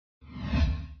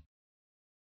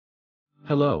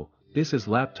Hello, this is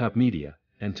Laptop Media,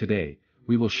 and today,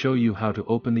 we will show you how to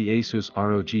open the ASUS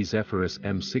ROG Zephyrus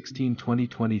M16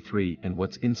 2023 and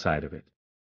what's inside of it.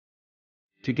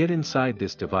 To get inside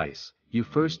this device, you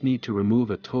first need to remove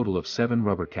a total of 7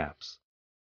 rubber caps.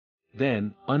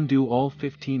 Then, undo all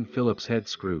 15 Phillips head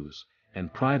screws,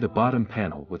 and pry the bottom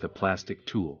panel with a plastic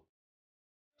tool.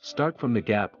 Start from the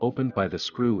gap opened by the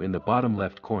screw in the bottom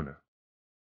left corner.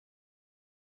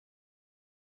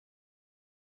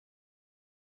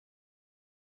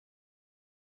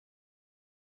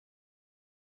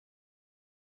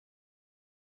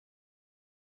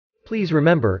 Please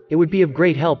remember, it would be of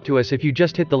great help to us if you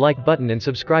just hit the like button and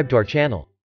subscribe to our channel.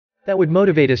 That would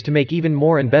motivate us to make even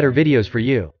more and better videos for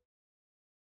you.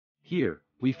 Here,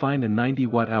 we find a 90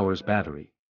 watt-hours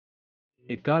battery.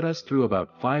 It got us through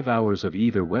about 5 hours of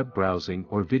either web browsing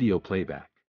or video playback.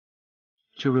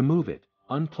 To remove it,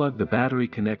 unplug the battery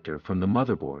connector from the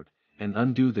motherboard, and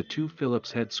undo the 2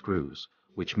 Phillips head screws,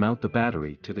 which mount the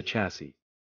battery to the chassis.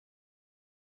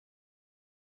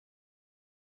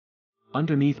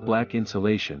 Underneath black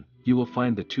insulation, you will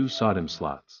find the 2 SODIMM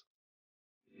slots.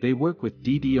 They work with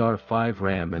DDR5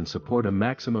 RAM and support a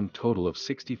maximum total of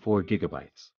 64 GB.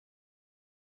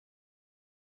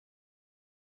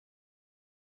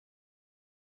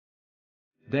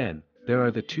 Then, there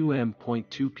are the 2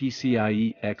 M.2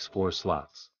 PCIe X4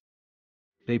 slots.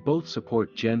 They both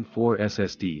support Gen 4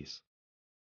 SSDs.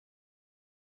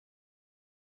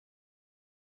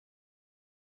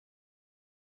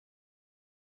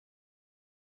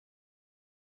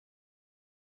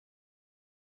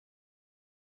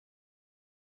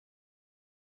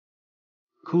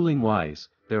 Cooling-wise,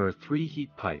 there are 3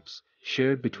 heat pipes,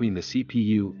 shared between the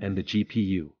CPU and the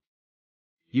GPU.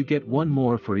 You get one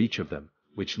more for each of them,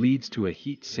 which leads to a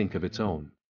heat sink of its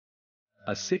own.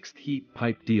 A 6th heat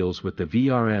pipe deals with the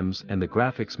VRMs and the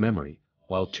graphics memory,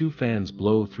 while 2 fans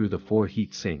blow through the 4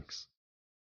 heat sinks.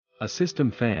 A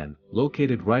system fan,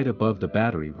 located right above the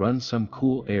battery, runs some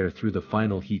cool air through the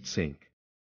final heat sink.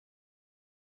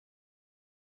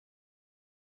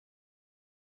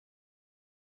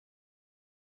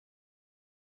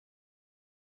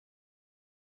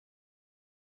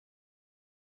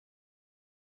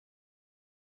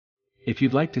 If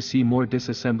you'd like to see more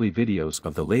disassembly videos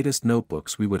of the latest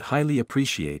notebooks, we would highly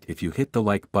appreciate if you hit the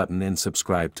like button and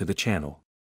subscribe to the channel.